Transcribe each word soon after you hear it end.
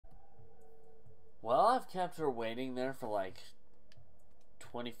Well, I've kept her waiting there for like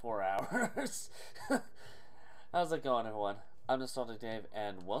 24 hours. How's it going, everyone? I'm Nostalgic Dave,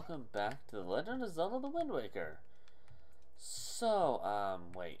 and welcome back to The Legend of Zelda: The Wind Waker. So,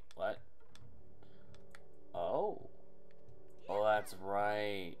 wait, what? Oh, that's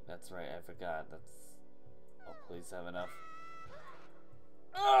right. That's right. I forgot. Oh, please have enough.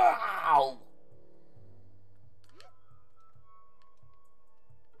 Ow!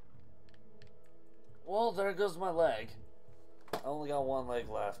 Well, there goes my leg. I only got one leg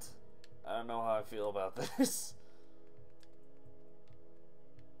left. I don't know how I feel about this.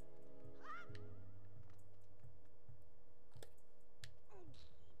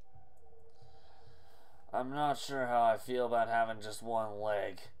 I'm not sure how I feel about having just one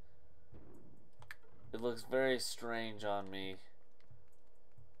leg. It looks very strange on me.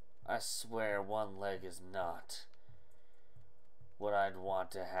 I swear one leg is not what I'd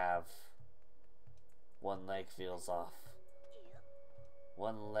want to have. One leg feels off.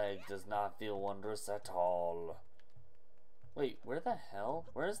 One leg does not feel wondrous at all. Wait, where the hell?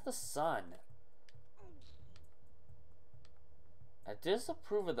 Where's the sun? I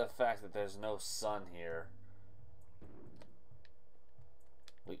disapprove of the fact that there's no sun here.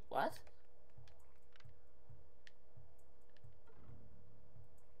 Wait, what?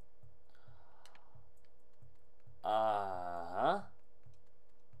 Uh-huh.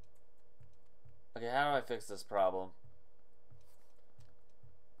 Okay, how do I fix this problem?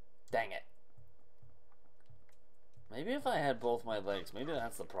 Dang it. Maybe if I had both my legs. Maybe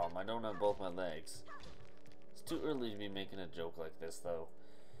that's the problem. I don't have both my legs. It's too early to be making a joke like this, though.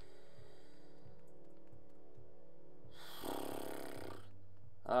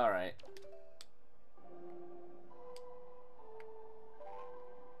 Alright.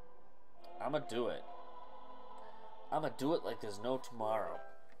 I'ma do it. I'ma do it like there's no tomorrow.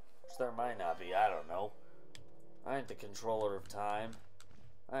 Which there might not be, I don't know. I ain't the controller of time.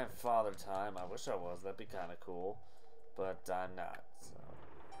 I am Father Time. I wish I was, that'd be kinda cool. But I'm not, so.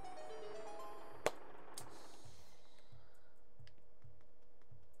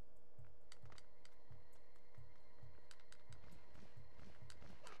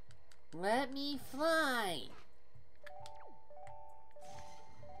 Let me fly!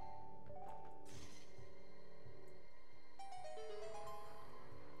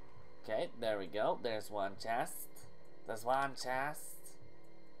 Okay, there we go. There's one chest. There's one chest.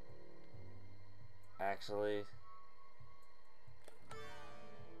 Actually.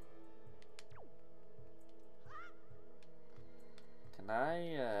 Can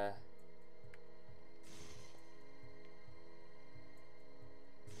I,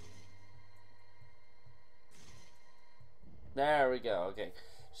 There we go, okay.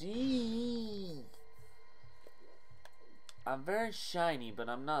 Jeez. I'm very shiny, but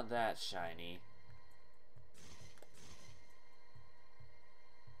I'm not that shiny.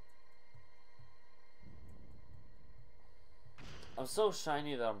 I'm so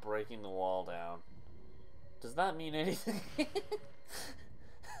shiny that I'm breaking the wall down. Does that mean anything?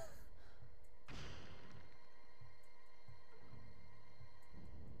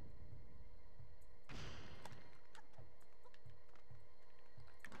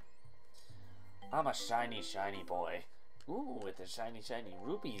 I'm a shiny, shiny boy. Ooh, with the shiny, shiny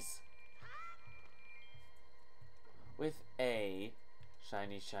rupees. With a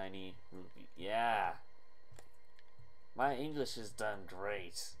shiny, shiny rupee. Yeah. My English has done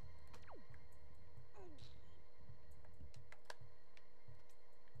great.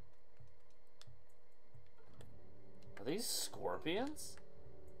 Are these scorpions?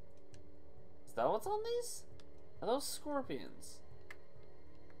 Is that what's on these? Are those scorpions?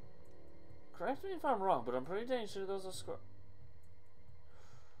 Correct me if I'm wrong, but I'm pretty dang sure those are scorpions.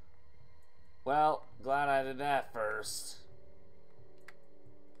 Well, glad I did that first.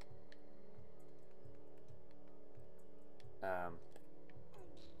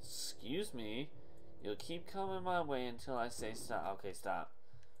 Excuse me. You'll keep coming my way until I say stop. Okay, stop.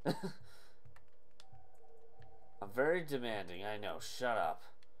 I'm very demanding, I know. Shut up.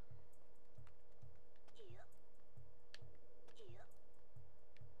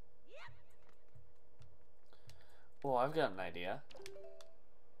 Oh, I've got an idea.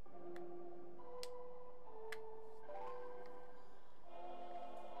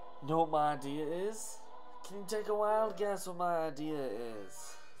 Know what my idea is? Can you take a wild guess what my idea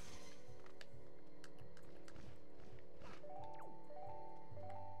is?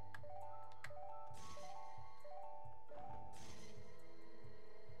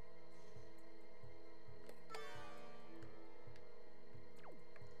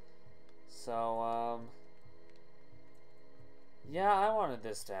 So, yeah, I wanted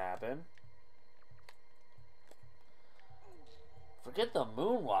this to happen. Forget the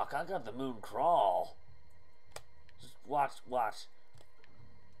moonwalk. I got the moon crawl. Just watch.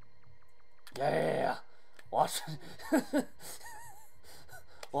 Yeah. Watch.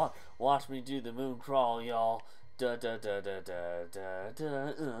 Watch me do the moon crawl, y'all. Da da da da da da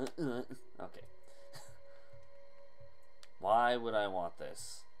da. Okay. Why would I want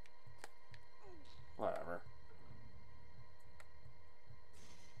this? Whatever.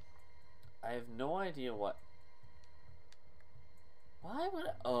 I have no idea what. Why would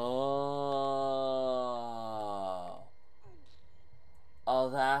I? Oh,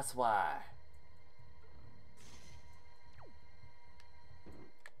 that's why.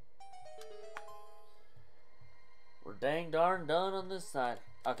 We're dang darn done on this side.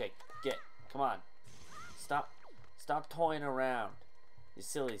 Okay, come on. Stop toying around. You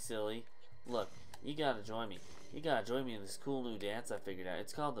silly. Look, you gotta join me. You gotta join me in this cool new dance I figured out.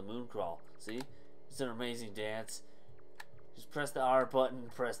 It's called the moon crawl. See? It's an amazing dance. Just press the R button,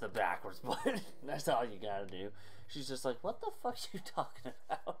 press the backwards button. That's all you gotta do. She's just like, what the fuck are you talking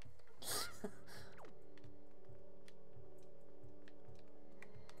about?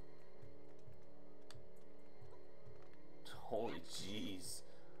 Holy jeez.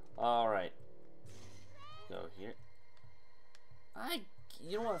 Alright. Go here.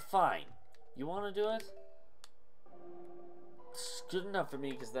 You know what? Fine. You want to do it? It's good enough for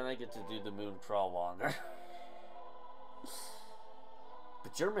me because then I get to do the moon crawl longer.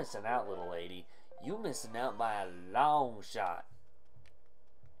 But you're missing out, little lady. You missing out by a long shot.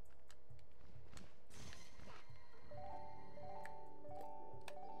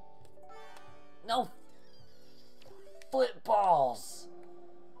 No footballs.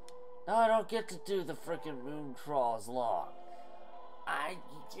 Now I don't get to do the frickin' moon crawl as long.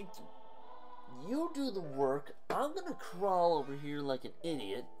 You do the work. I'm gonna crawl over here like an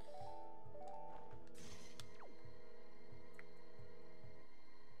idiot.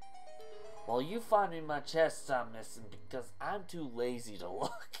 While you find me my chests I'm missing because I'm too lazy to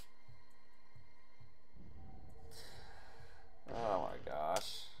look. Oh my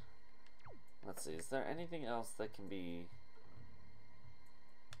gosh. Let's see, is there anything else that can be...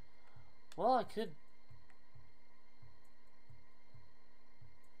 Well, I could...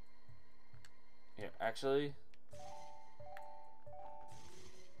 Here, actually...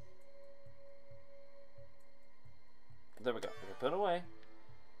 There we go. Okay, put it away.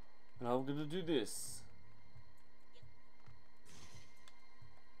 And I'm gonna do this.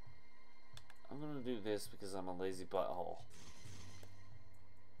 I'm gonna do this because I'm a lazy butthole.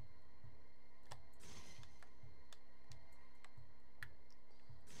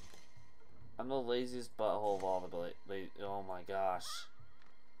 I'm the laziest butthole of all the oh my gosh.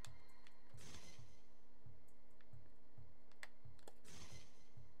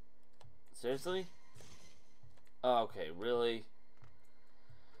 Seriously? Okay, really?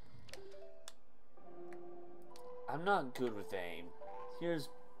 I'm not good with aim. Here's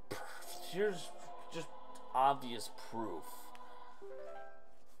just obvious proof.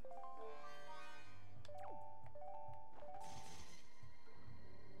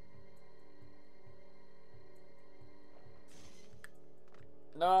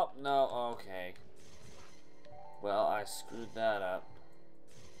 No, okay. Well, I screwed that up.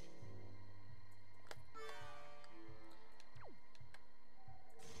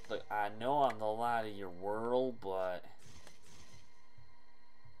 Look, I know I'm the light of your world, but...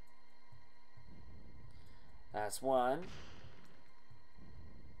 That's one.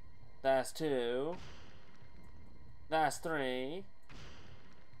 That's two. That's three.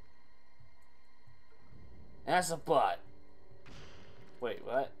 That's a butt. Wait,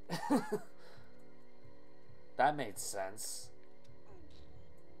 what? That made sense.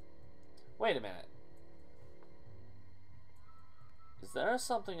 Wait a minute. Is there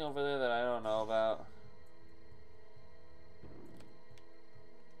something over there that I don't know about?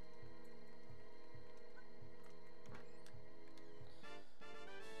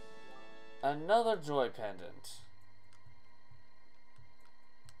 Another joy pendant.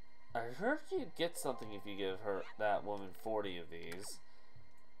 I heard you get something if you give that woman 40 of these.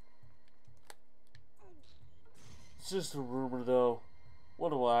 It's just a rumor though.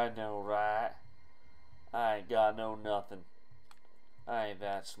 What do I know, right? I ain't got no nothing. I ain't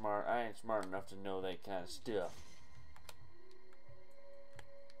that smart. I ain't smart enough to know that kind of stuff.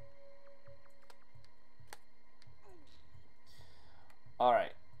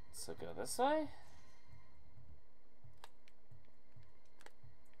 Alright, so go this way.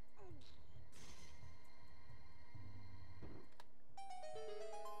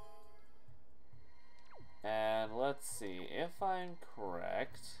 And let's see, if I'm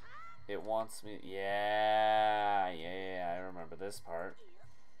correct, It wants me. Yeah, I remember this part.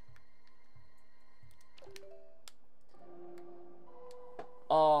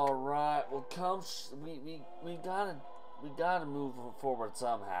 All right. Well, come. We gotta move forward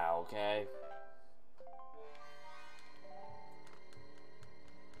somehow. Okay.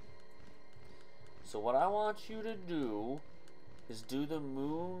 So what I want you to do is do the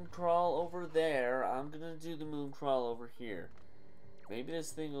moon crawl over there. I'm gonna do the moon crawl over here. Maybe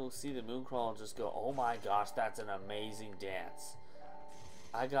this thing will see the moon crawl and just go, oh my gosh, that's an amazing dance.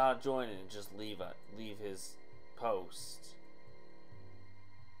 I gotta join it and just leave his post.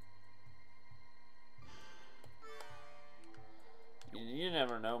 You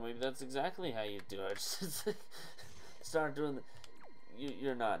never know. Maybe that's exactly how you do it. Start doing the...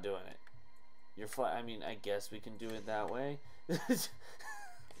 You're not doing it. You're fine. I mean, I guess we can do it that way.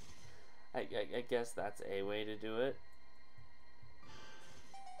 I guess that's a way to do it.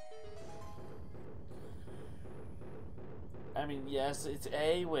 I mean, yes, it's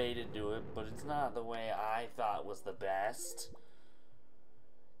a way to do it, but it's not the way I thought was the best.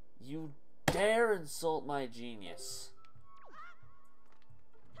 You dare insult my genius.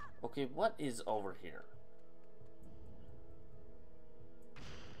 Okay, what is over here?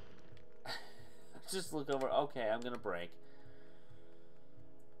 Just look over. Okay, I'm gonna break.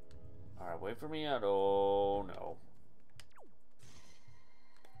 Alright, wait for me out. Oh, no.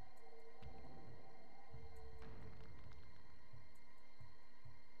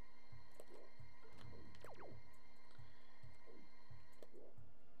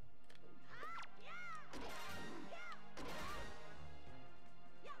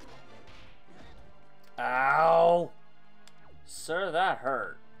 Ow! Sir, that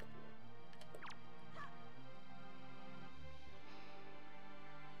hurt.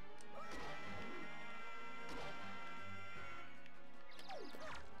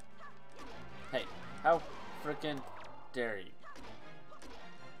 Hey, how frickin' dare you?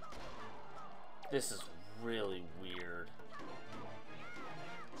 This is really weird.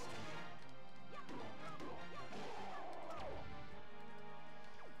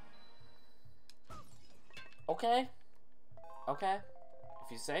 Okay. Okay.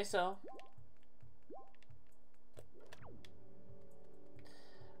 If you say so.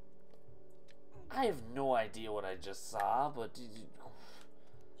 I have no idea what I just saw, but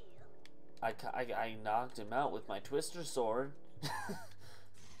I knocked him out with my Twister Sword.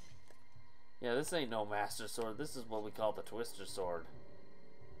 Yeah, this ain't no Master Sword. This is what we call the Twister Sword.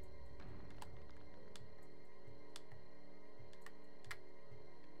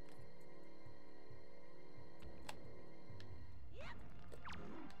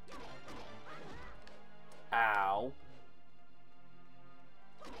 Ow.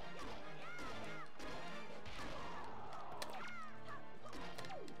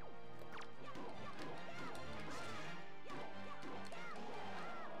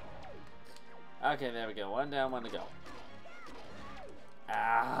 Okay, there we go. One down, one to go.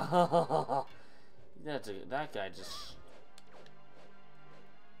 Ow. That guy just...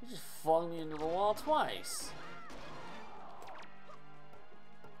 He just flung me into the wall twice.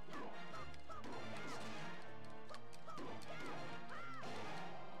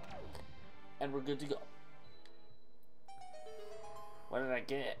 And we're good to go. What did I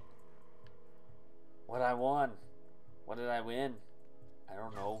get? What I won? What did I win? I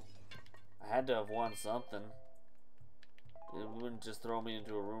don't know. I had to have won something. It wouldn't just throw me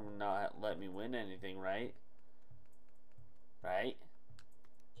into a room and not let me win anything, right? Right?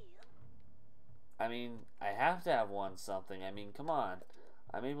 I mean, I have to have won something. I mean, come on.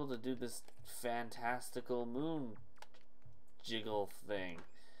 I'm able to do this fantastical moon jiggle thing.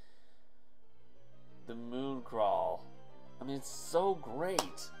 The moon crawl. I mean, it's so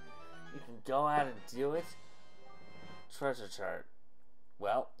great. You can go out and do it. Treasure chart.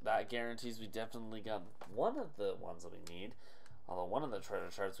 Well, that guarantees we definitely got one of the ones that we need. Although one of the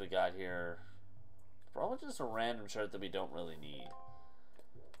treasure charts we got here is probably just a random chart that we don't really need.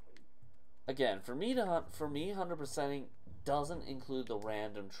 Again, for me 100%ing doesn't include the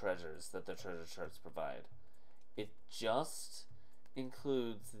random treasures that the treasure charts provide. It just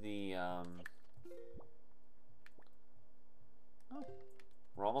includes the oh,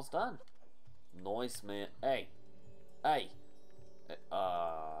 we're almost done. Nice, man. Hey. Hey.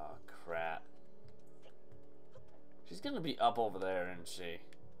 Crap. She's gonna be up over there, isn't she?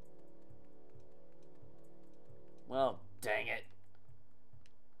 Well, dang it.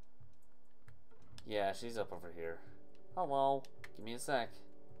 Yeah, she's up over here. Hello. Give me a sec.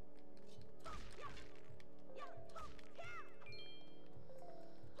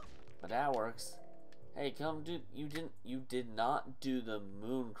 But that works. Hey, come do. You did not do the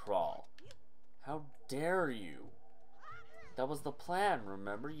moon crawl. How dare you? That was the plan,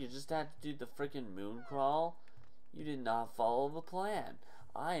 remember? You just had to do the freaking moon crawl. You did not follow the plan.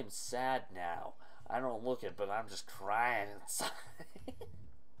 I am sad now. I don't look it, but I'm just crying inside.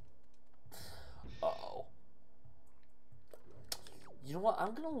 Uh-oh. You know what?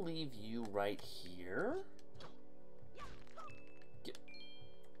 I'm gonna leave you right here.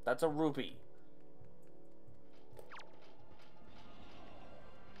 That's a rupee.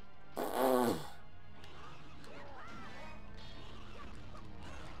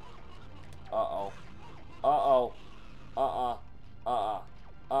 Uh-oh. Uh-oh. Uh-uh. Uh-uh.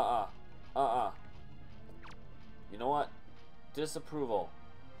 Uh-uh. Uh-uh. You know what? Disapproval.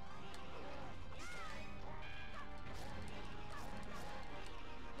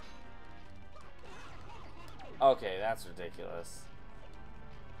 Okay, that's ridiculous.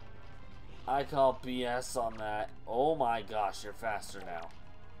 I call BS on that. Oh my gosh, you're faster now.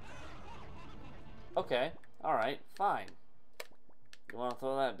 Okay, alright, fine. You wanna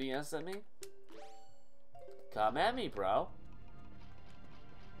throw that BS at me? Come at me, bro.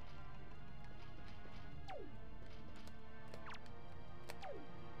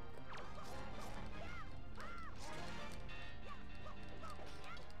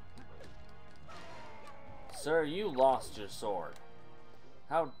 Sir, you lost your sword.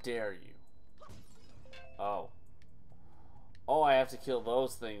 How dare you? Oh. Oh, I have to kill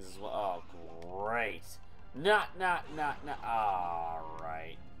those things as well. Oh, great. Not.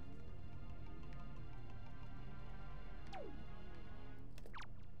 Alright.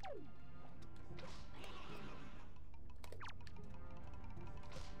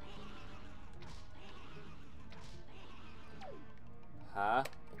 Huh?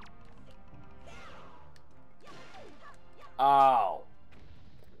 Oh.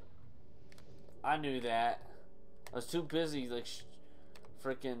 I knew that. I was too busy, like,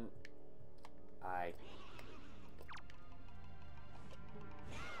 freaking.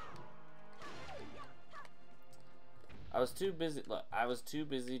 I was too busy. Look, I was too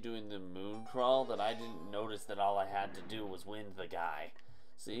busy doing the moon crawl that I didn't notice that all I had to do was win the guy.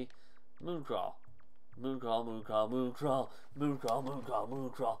 See? Moon crawl. Moon crawl, moon crawl, moon crawl, moon crawl, moon crawl, moon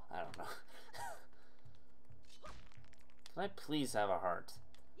crawl. I don't know. Can I please have a heart?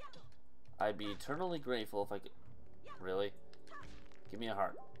 I'd be eternally grateful if I could. Really? Give me a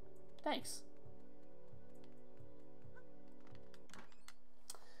heart. Thanks.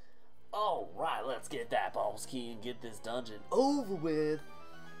 Alright, let's get that boss key and get this dungeon over with.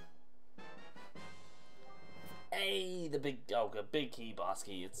 Hey, the big key, boss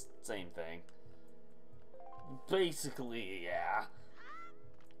key. It's the same thing. Basically, yeah.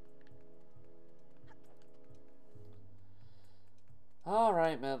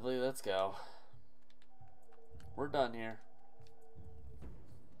 Alright, Medley, let's go. We're done here.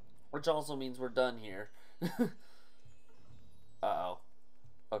 Which also means we're done here. Uh-oh.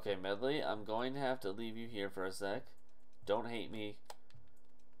 Okay, Medley, I'm going to have to leave you here for a sec. Don't hate me.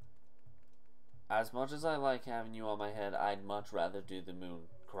 As much as I like having you on my head, I'd much rather do the moon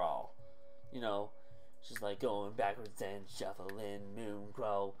crawl. You know, just like going backwards and shuffling, moon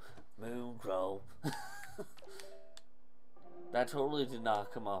crawl, moon crawl. That totally did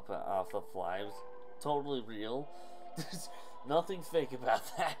not come up off the fly. It was totally real. There's nothing fake about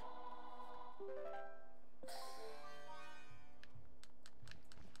that.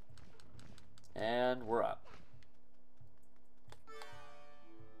 And we're up.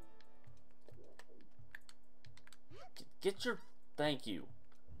 Get your... Thank you.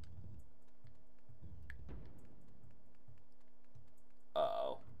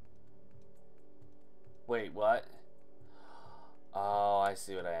 Uh-oh. Wait, what? Oh, I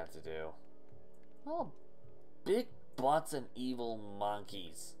see what I have to do. Oh, big butts and evil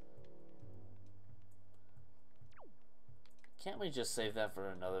monkeys. Can't we just save that for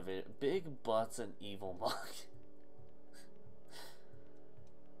another video? Big butts and evil monkeys.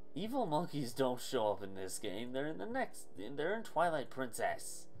 Evil monkeys don't show up in this game. They're in the next. They're in Twilight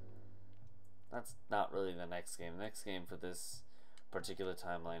Princess. That's not really the next game. The next game for this particular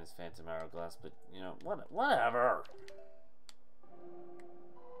timeline is Phantom Hourglass, but you know, whatever.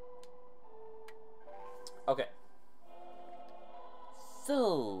 Okay.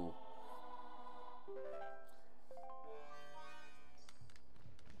 So.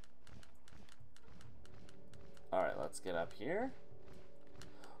 Alright, let's get up here.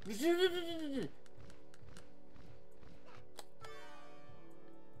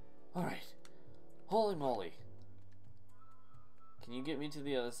 Alright. Holy moly. Can you get me to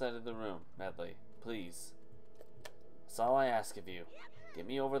the other side of the room, Medley? Please. That's all I ask of you. Get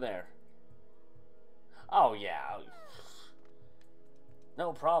me over there. Oh, yeah.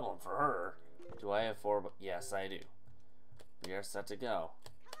 No problem for her. Do I have 4? Yes, I do. We are set to go.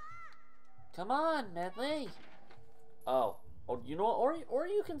 Come on, Medley. Oh, you know what? Or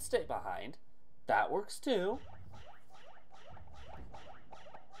you can stay behind. That works too.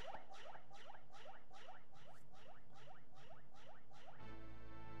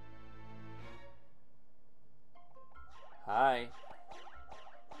 Hi.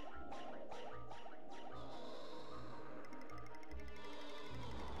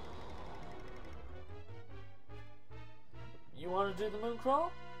 You want to do the moon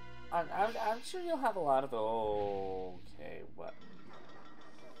crawl? I'm sure you'll have a lot of... Okay, what?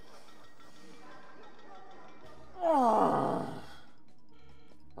 Well,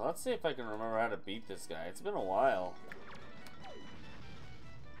 let's see if I can remember how to beat this guy. It's been a while.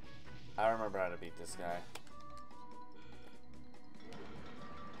 I remember how to beat this guy.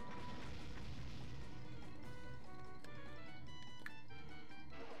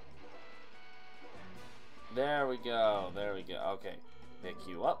 There we go. There we go. Okay. Pick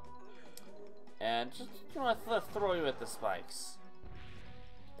you up. And just want to throw you at the spikes.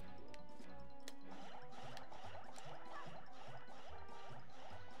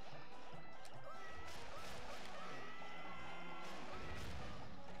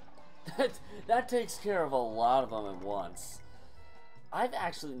 That takes care of a lot of them at once. I've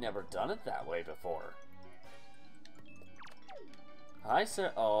actually never done it that way before. Hi,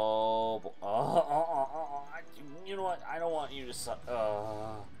 sir. You know what? I don't want you to suck.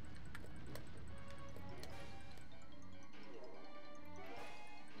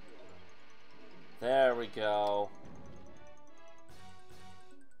 There we go.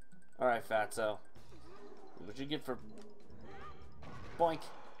 Alright, Fatso. What'd you get for... Boink.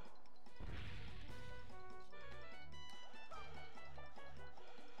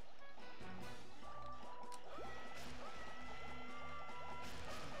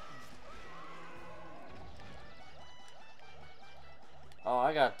 Oh,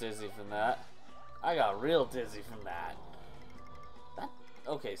 I got dizzy from that. I got real dizzy from that.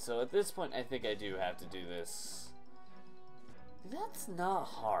 Okay, so at this point, I think I do have to do this. That's not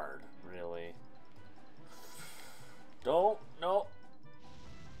hard, really. Don't, no.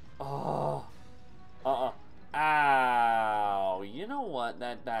 Oh. Ow. You know what?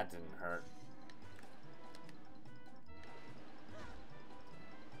 That didn't hurt.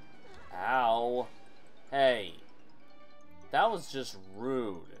 Ow. Hey. That was just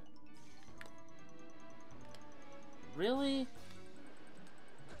rude. Really?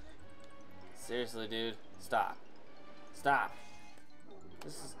 Seriously, dude? Stop. Stop.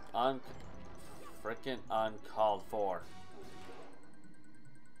 This is frickin' uncalled for.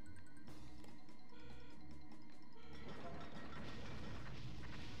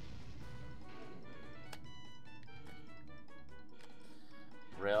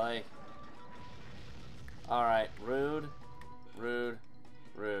 Really? Alright, rude. Rude.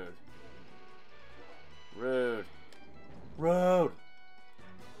 Rude. Rude. Rude!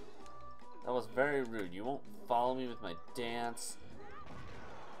 That was very rude. You won't follow me with my dance.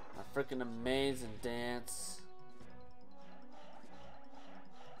 My freaking amazing dance.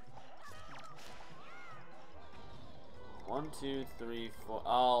 One, two, three, four.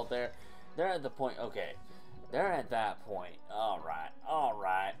 Oh, they're at the point. Okay. They're at that point. Alright.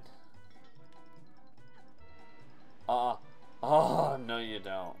 Alright. Oh, no you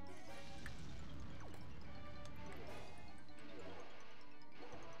don't.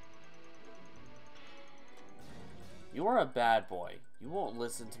 You are a bad boy. You won't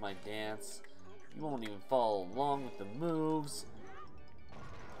listen to my dance. You won't even follow along with the moves.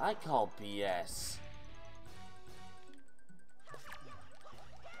 I call BS.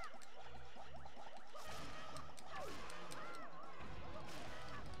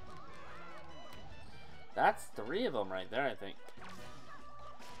 That's 3 of them right there, I think.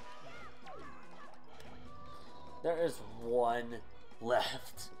 There is 1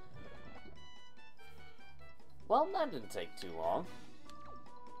 left. Well, that didn't take too long.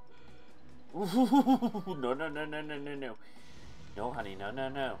 Ooh, no. No, honey, no.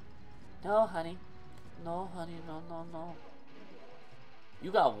 No, honey. No, honey, no.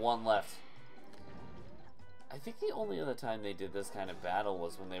 You got 1 left. I think the only other time they did this kind of battle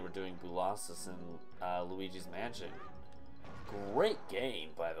was when they were doing Bulosis in Luigi's Mansion. Great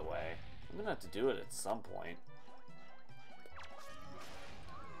game, by the way. I'm gonna have to do it at some point.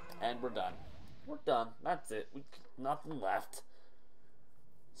 And we're done. We're done. That's it. Nothing left.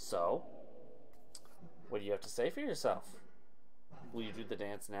 So, what do you have to say for yourself? Will you do the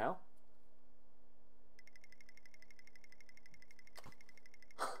dance now?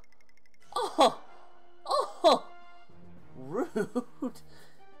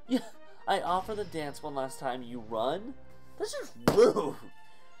 Yeah, I offer the dance one last time. You run? That's just rude.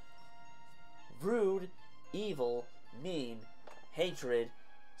 Rude, evil, mean, hatred.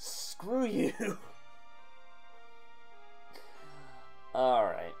 Screw you.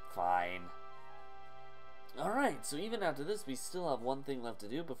 Alright, fine. Alright, so even after this, we still have one thing left to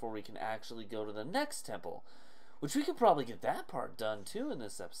do before we can actually go to the next temple. Which we could probably get that part done too in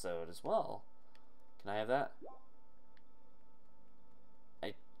this episode as well. Can I have that?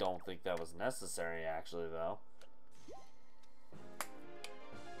 I don't think that was necessary actually though.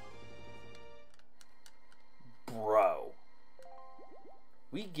 Bro.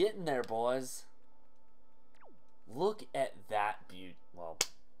 We getting there, boys. Look at that beauty. Well,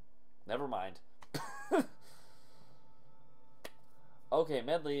 never mind. Okay,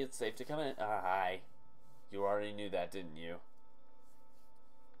 Medley, it's safe to come in. Hi. You already knew that, didn't you?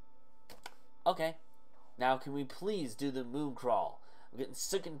 Okay. Now, can we please do the moon crawl? I'm getting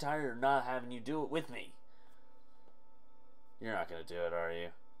sick and tired of not having you do it with me. You're not gonna do it, are you?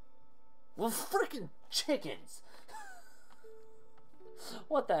 Well, freaking chickens!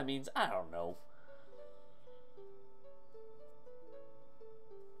 What that means, I don't know.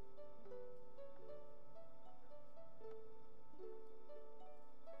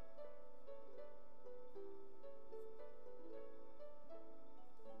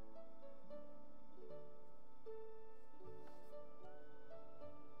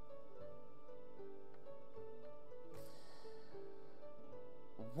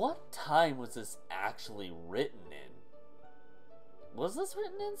 What time was this actually written in? Was this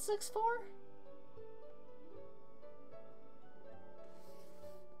written in 6-4?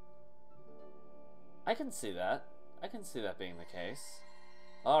 I can see that. I can see that being the case.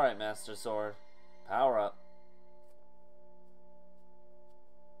 Alright, Master Sword. Power up.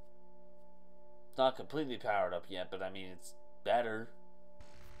 It's not completely powered up yet, but I mean, it's better.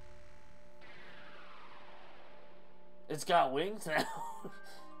 It's got wings now.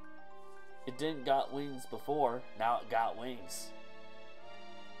 It didn't got wings before. Now it got wings.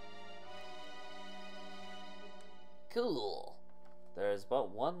 Cool. There is but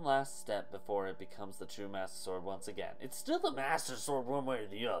one last step before it becomes the true Master Sword once again. It's still the Master Sword one way or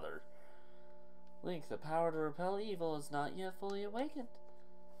the other. Link, the power to repel evil is not yet fully awakened.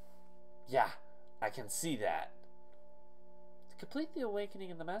 Yeah, I can see that. To complete the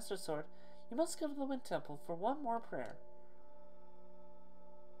awakening in the Master Sword, you must go to the Wind Temple for one more prayer.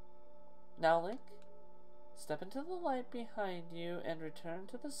 Now, Link, step into the light behind you and return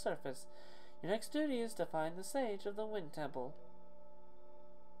to the surface. Your next duty is to find the Sage of the Wind Temple.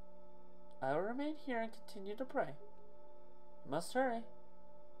 I will remain here and continue to pray. You must hurry.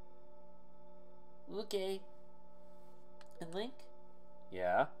 Okay. And Link?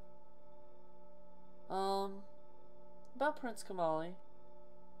 Yeah? About Prince Kamali.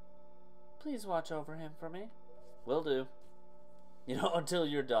 Please watch over him for me. Will do. You know, until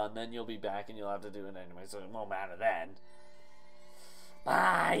you're done, then you'll be back and you'll have to do it anyway, so it won't matter then.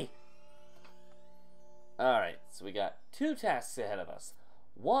 Bye! Alright, so we got 2 tasks ahead of us.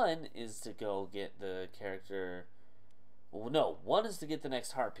 One is to go get the character... Well, no, one is to get the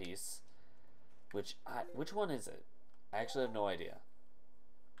next heart piece. Which one is it? I actually have no idea.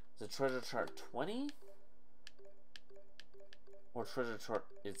 Is it treasure chart 20? Or treasure chart...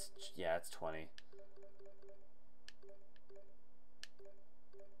 Yeah, it's 20.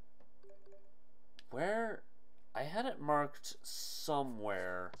 Where... I had it marked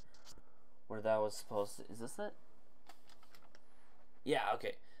somewhere where that was supposed to... Is this it? Yeah,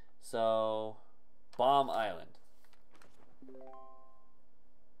 okay. So... Bomb Island.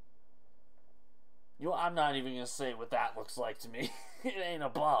 You know, I'm not even going to say what that looks like to me. It ain't a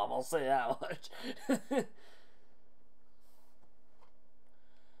bomb, I'll say that much.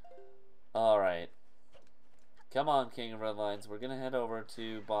 Alright. Come on, King of Redlines. We're going to head over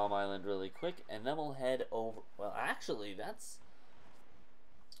to Bomb Island really quick, and then we'll head over... Well, actually, that's...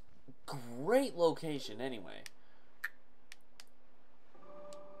 great location anyway.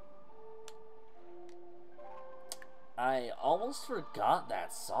 I almost forgot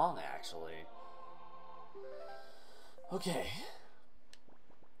that song, actually. Okay.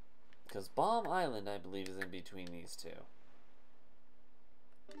 Because Bomb Island, I believe, is in between these two.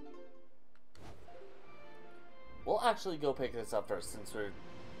 We'll actually go pick this up first, since we're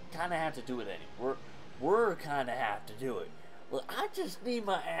kind of have to do it anyway. We're kind of have to do it. Look, I just need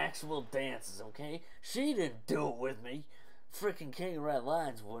my actual dances, okay? She didn't do it with me. Frickin' King of Red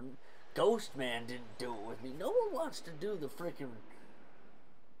Lions wouldn't. Ghost Man didn't do it with me. No one wants to do the frickin'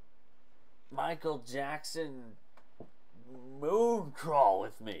 Michael Jackson moon crawl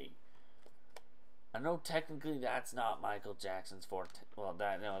with me. I know technically that's not Michael Jackson's forte. Well,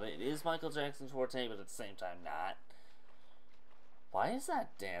 no, it is Michael Jackson's forte, but at the same time not. Why is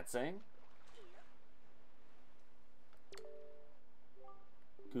that dancing?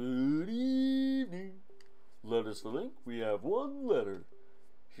 Good evening. Letters for Link. We have one letter.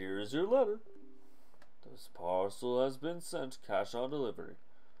 Here is your letter. This parcel has been sent. Cash on delivery.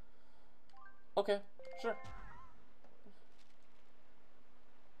 Okay, sure.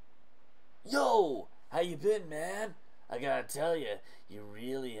 Yo, how you been, man? I gotta tell you, you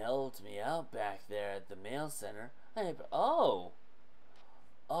really helped me out back there at the mail center. Oh,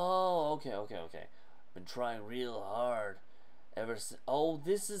 okay. Been trying real hard ever since. Oh,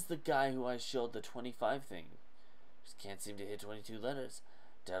 this is the guy who I showed the 25 thing. Just can't seem to hit 22 letters.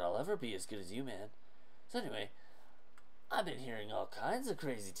 Doubt I'll ever be as good as you, man. So anyway, I've been hearing all kinds of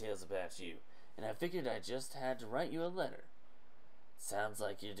crazy tales about you, and I figured I just had to write you a letter. Sounds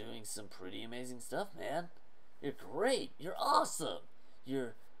like you're doing some pretty amazing stuff, man. You're great. You're awesome.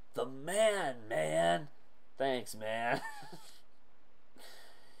 You're the man. Thanks, man.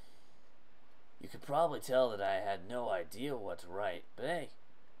 You could probably tell that I had no idea what to write, but hey,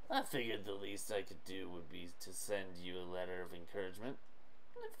 I figured the least I could do would be to send you a letter of encouragement.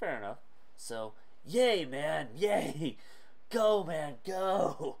 Fair enough. So, yay, man, yay! Go, man,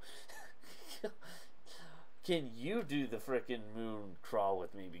 go! Can you do the frickin' moon crawl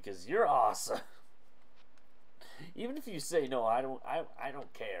with me, because you're awesome. Even if you say no, I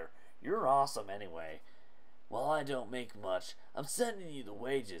don't care. You're awesome anyway. While I don't make much, I'm sending you the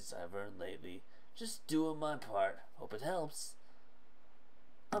wages I've earned lately. Just doing my part. Hope it helps.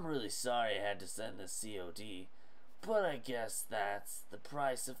 I'm really sorry I had to send this COD, but I guess that's the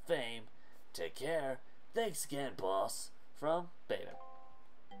price of fame. Take care. Thanks again, boss. From Beta.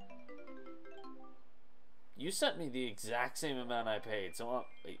 You sent me the exact same amount I paid, so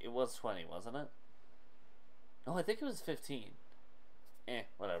it was 20, wasn't it? Oh, I think it was 15.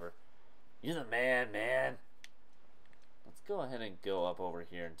 Whatever. You're the man. Let's go ahead and go up over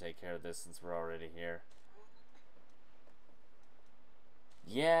here and take care of this since we're already here.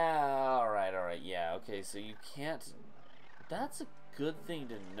 Yeah, alright, yeah, okay, so you can't... That's a good thing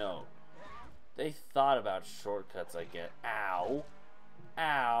to note. They thought about shortcuts, I get. Ow.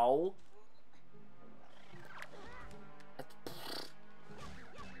 Ow.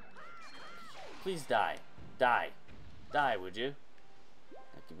 Please die. Die, would you?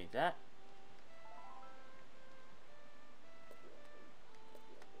 Give me that.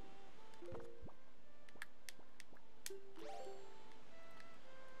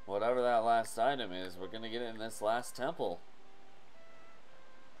 Whatever that last item is, we're gonna get it in this last temple.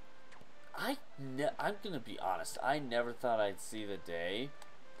 I'm gonna be honest, I never thought I'd see the day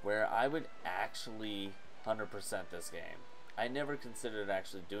where I would actually 100% this game. I never considered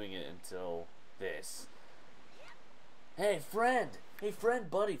actually doing it until this. Hey friend,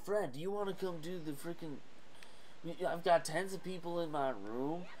 buddy, do you want to come do the freaking... I've got tons of people in my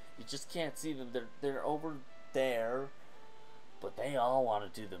room. You just can't see them. They're over there. But they all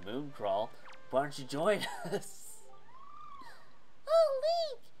want to do the moon crawl. Why don't you join us? Oh,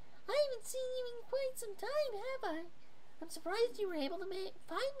 Link! I haven't seen you in quite some time, have I? I'm surprised you were able to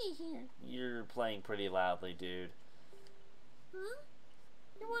find me here. You're playing pretty loudly, dude. Huh?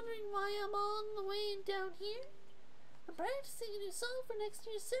 You're wondering why I'm all the way down here? I'm practicing a new song for next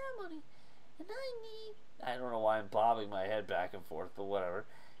year's ceremony, and I don't know why I'm bobbing my head back and forth, but whatever.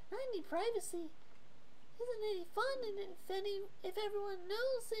 I need privacy. Isn't any fun if everyone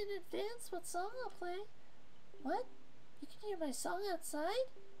knows in advance what song I'll play? What? You can hear my song outside?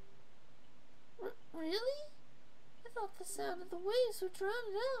 Really? I thought the sound of the waves would drown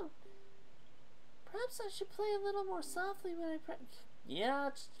it out. Perhaps I should play a little more softly when I practice. Yeah,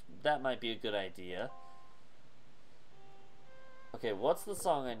 that might be a good idea. Okay, what's the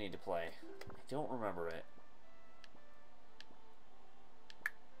song I need to play? I don't remember it.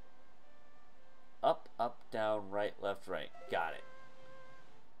 Up, up, down, right, left, right. Got it.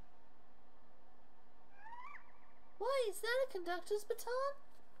 Why, is that a conductor's baton?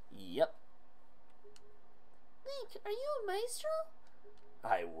 Yep. Link, are you a maestro?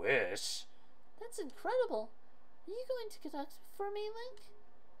 I wish. That's incredible. Are you going to conduct for me, Link?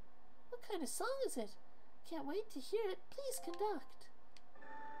 What kind of song is it? Can't wait to hear it. Please conduct.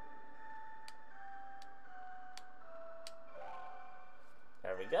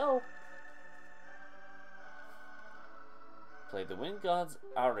 There we go. Play the Wind God's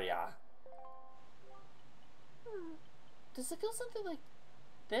aria. Does it go something like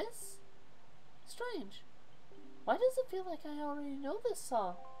this? Strange. Why does it feel like I already know this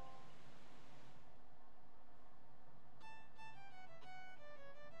song?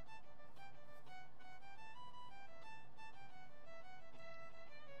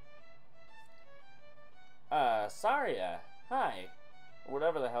 Saria. Hi. Or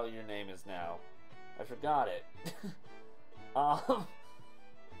whatever the hell your name is now. I forgot it. um...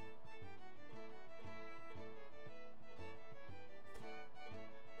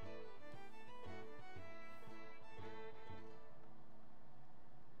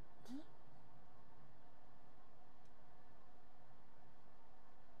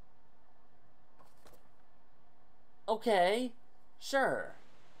 Okay, sure.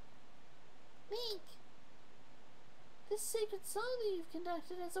 Link! This sacred song that you've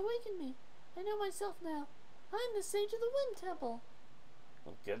conducted has awakened me. I know myself now. I'm the sage of the Wind Temple.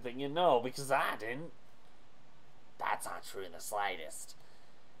 Well, good thing you know, because I didn't. That's not true in the slightest.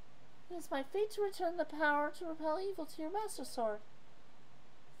 It is my fate to return the power to repel evil to your Master Sword,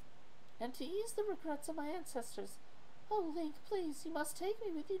 and to ease the regrets of my ancestors. Oh, Link, please, you must take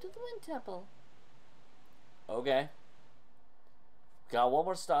me with you to the Wind Temple. Okay. Got one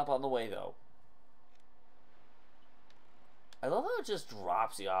more stop on the way, though. I love how it just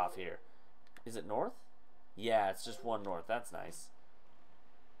drops you off here. Is it north? Yeah, it's just one north. That's nice.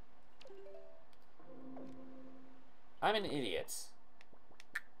 I'm an idiot.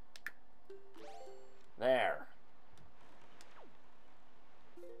 There.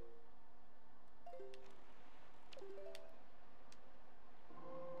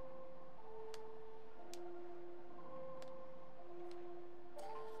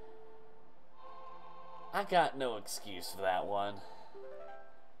 I got no excuse for that one.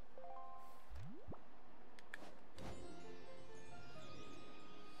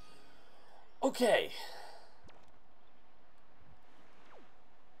 Okay.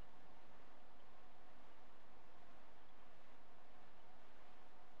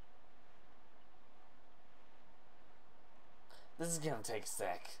 This is gonna take a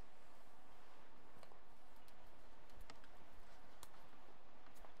sec.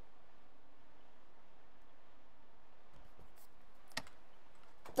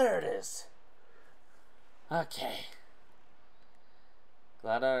 There it is. Okay.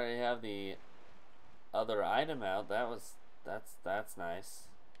 Glad I already have the other item out. That's nice.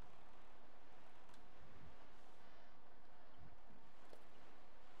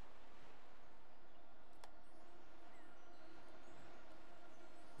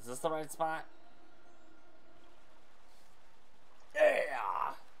 Is this the right spot?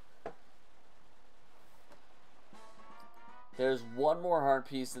 Yeah! There's one more heart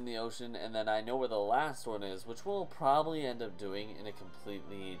piece in the ocean, and then I know where the last one is, which we'll probably end up doing in a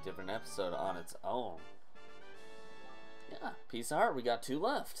completely different episode on its own. Yeah, piece of heart. We got 2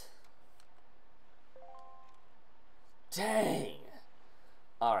 left. Dang!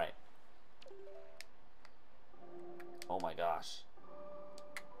 Alright. Oh my gosh.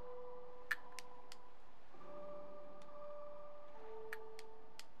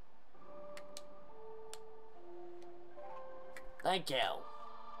 Thank you.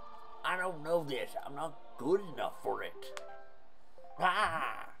 I don't know this. I'm not good enough for it.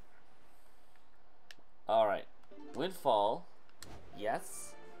 Ah! Alright. Windfall.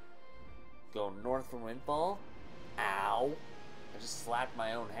 Yes. Go north from Windfall. Ow. I just slapped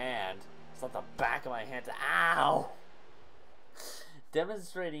my own hand. It's not the back of my hand. Ow!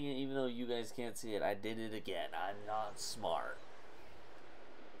 Demonstrating it even though you guys can't see it. I did it again. I'm not smart.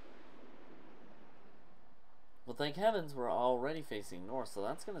 Well, thank heavens we're already facing north, so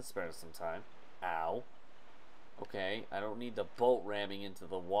that's going to spare us some time. Ow. Okay, I don't need the boat ramming into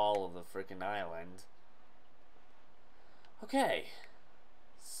the wall of the frickin' island. Okay.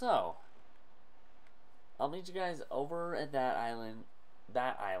 So, I'll meet you guys over at that island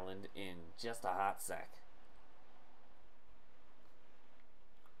in just a hot sec.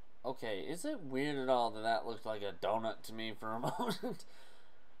 Okay, is it weird at all that that looked like a donut to me for a moment?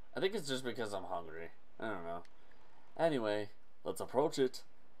 I think it's just because I'm hungry. I don't know. Anyway, let's approach it.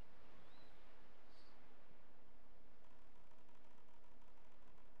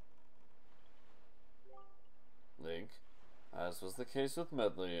 Link, as was the case with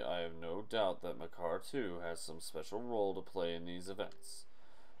Medley, I have no doubt that Makar too has some special role to play in these events.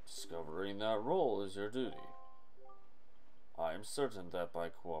 Discovering that role is your duty. I am certain that by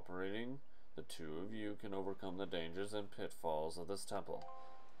cooperating, the 2 of you can overcome the dangers and pitfalls of this temple.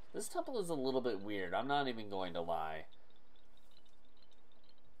 This temple is a little bit weird, I'm not even going to lie.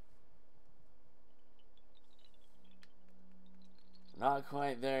 Not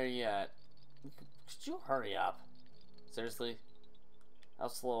quite there yet. Could you hurry up? Seriously? How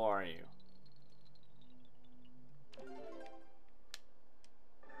slow are you?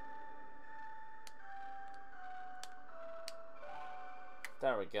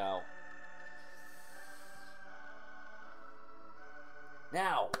 There we go.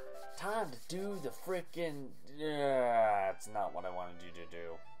 Now, time to do the frickin'... it's not what I wanted you to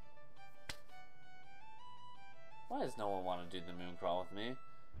do. Why does no one want to do the moon crawl with me?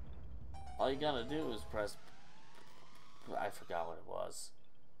 All you gotta do is press... I forgot what it was.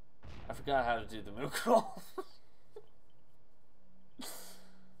 I forgot how to do the moon crawl.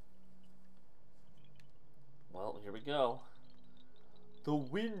 Well, here we go. The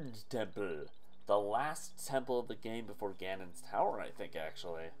Wind Temple. The last temple of the game before Ganon's Tower, I think,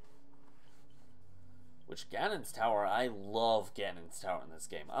 actually. Which, Ganon's Tower, I love Ganon's Tower in this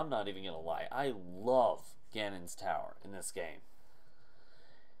game. I'm not even gonna lie. I love Ganon's Tower in this game.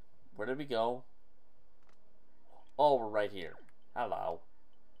 Where did we go? Oh, we're right here. Hello.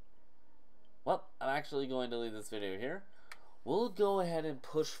 Well, I'm actually going to leave this video here. We'll go ahead and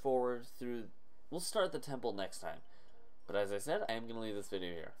push forward through... We'll start the temple next time. But as I said, I am going to leave this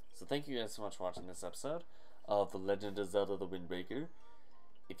video here. So thank you guys so much for watching this episode of The Legend of Zelda the Wind Waker.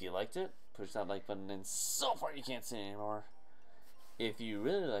 If you liked it, push that like button in so far you can't see it anymore. If you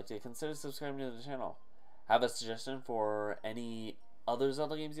really liked it, consider subscribing to the channel. Have a suggestion for any other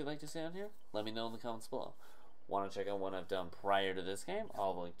Zelda games you'd like to see on here? Let me know in the comments below. Want to check out one I've done prior to this game?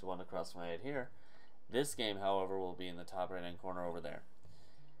 I'll link to one across my head here. This game, however, will be in the top right hand corner over there.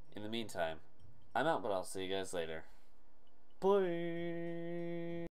 In the meantime, I'm out, but I'll see you guys later. Bye!